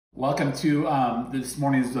Welcome to this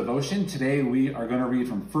morning's devotion. Today we are going to read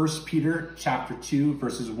from 1 Peter chapter 2,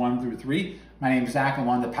 verses 1 through 3. My name is Zach. I'm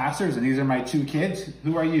one of the pastors, and these are my two kids.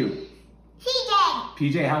 Who are you? PJ.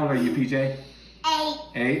 PJ, how old are you, PJ? 8.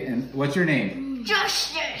 8. And what's your name?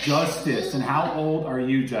 Justice. Justice. And how old are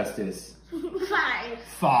you, Justice? 5.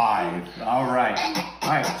 5. All right.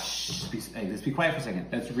 All right. Shh. Hey, let's be quiet for a second.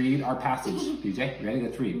 Let's read our passage. PJ, you ready?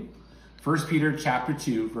 Let's read. 1 Peter chapter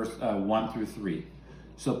 2, verse 1 through 3.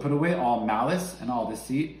 So put away all malice and all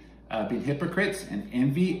deceit, being hypocrites and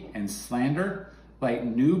envy and slander, like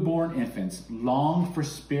newborn infants, long for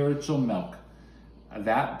spiritual milk,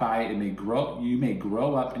 that by it you may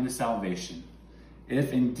grow up into salvation,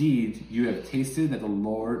 if indeed you have tasted that the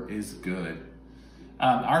Lord is good.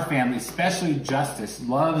 Our family, especially Justice,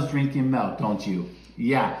 loves drinking milk, don't you?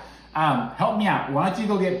 Yeah. Help me out. Why don't you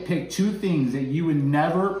go pick 2 things that you would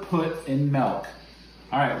never put in milk?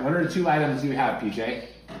 All right, what are the 2 items you have, PJ?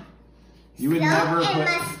 You would never put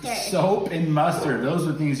soap and mustard. Those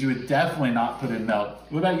are things you would definitely not put in milk.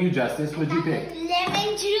 What about you, Justice? What'd you pick?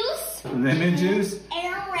 Lemon juice. Lemon juice?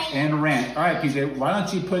 And ranch. And ranch. All right, PJ, why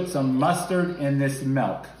don't you put some mustard in this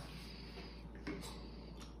milk?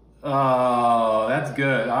 Oh, that's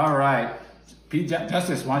good. All right.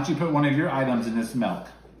 Justice, why don't you put one of your items in this milk?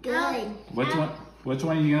 Good. Which one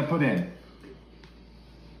are you going to put in?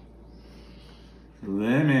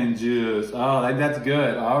 Lemon juice. Oh, that's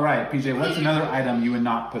good. All right, PJ, what's another item you would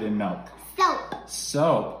not put in milk? Soap.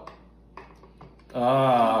 Soap.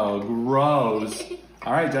 Oh, gross.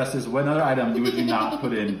 All right, Justice, what another item you would not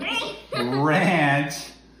put in? Ranch.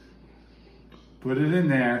 Put it in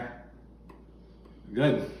there.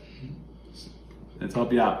 Good. Let's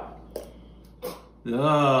help you out.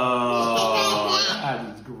 Oh,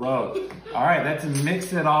 that's gross. All right, let's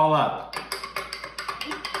mix it all up.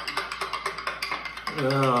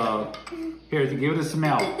 Oh, here, give it a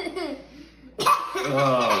smell.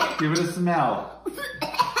 Oh, give it a smell.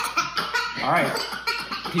 All right,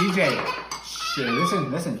 PJ,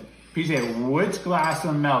 listen. PJ, which glass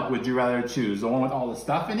of milk would you rather choose? The one with all the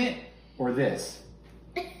stuff in it or this?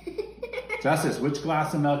 Justice, which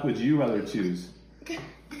glass of milk would you rather choose?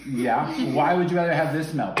 Yeah, why would you rather have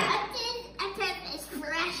this milk? Because it's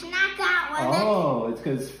fresh, not that one. Oh, it's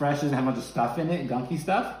because it's fresh, doesn't have much stuff in it, gunky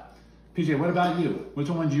stuff? PJ, what about you? Which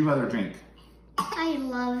one would you rather drink? I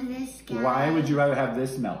love this guy. Why would you rather have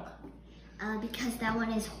this milk? Because that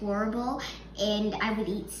one is horrible, and I would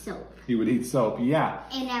eat soap. You would eat soap, yeah.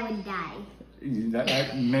 And I would die.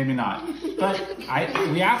 Maybe not. But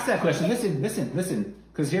we asked that question. Listen.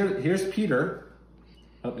 Because here's Peter.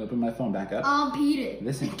 Oh, open my phone back up. Peter.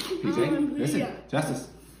 Listen, PJ. Listen, Justice.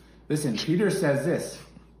 Listen, Peter says this.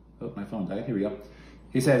 Oh, my phone died. Here we go.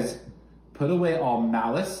 He says, put away all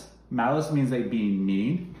malice. Malice means like being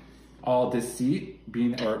mean. All deceit,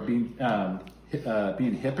 being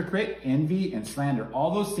hypocrite, envy, and slander.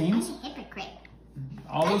 All those things. I'm a hypocrite.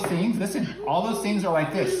 All those things. Listen. All those things are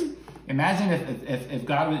like this. Imagine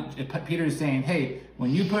if Peter is saying, hey,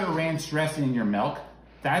 when you put ranch dressing in your milk,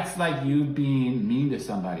 that's like you being mean to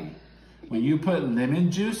somebody. When you put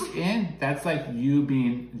lemon juice in, that's like you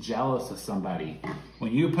being jealous of somebody.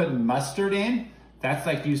 When you put mustard in, that's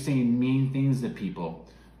like you saying mean things to people.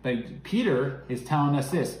 But Peter is telling us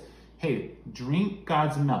this, hey, drink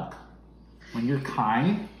God's milk. When you're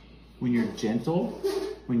kind, when you're gentle,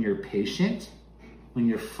 when you're patient, when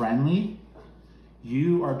you're friendly,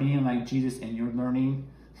 you are being like Jesus and you're learning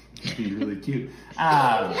to be really cute.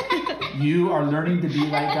 You are learning to be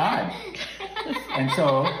like God. And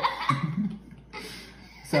so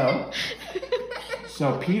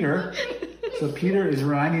Peter is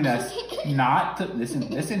reminding us not to, listen,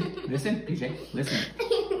 PJ, listen.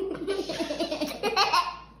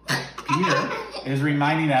 Peter is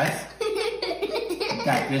reminding us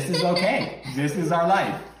that this is okay. This is our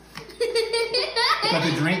life. But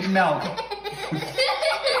to drink milk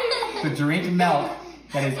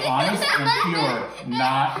that is honest and pure,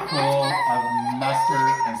 not full of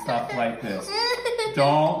mustard and stuff like this.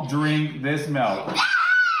 Don't drink this milk.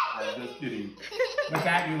 I'm just kidding. With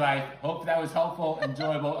that, you guys, hope that was helpful,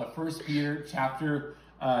 enjoyable of 1 Peter chapter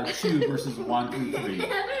 2, verses 1 through 3.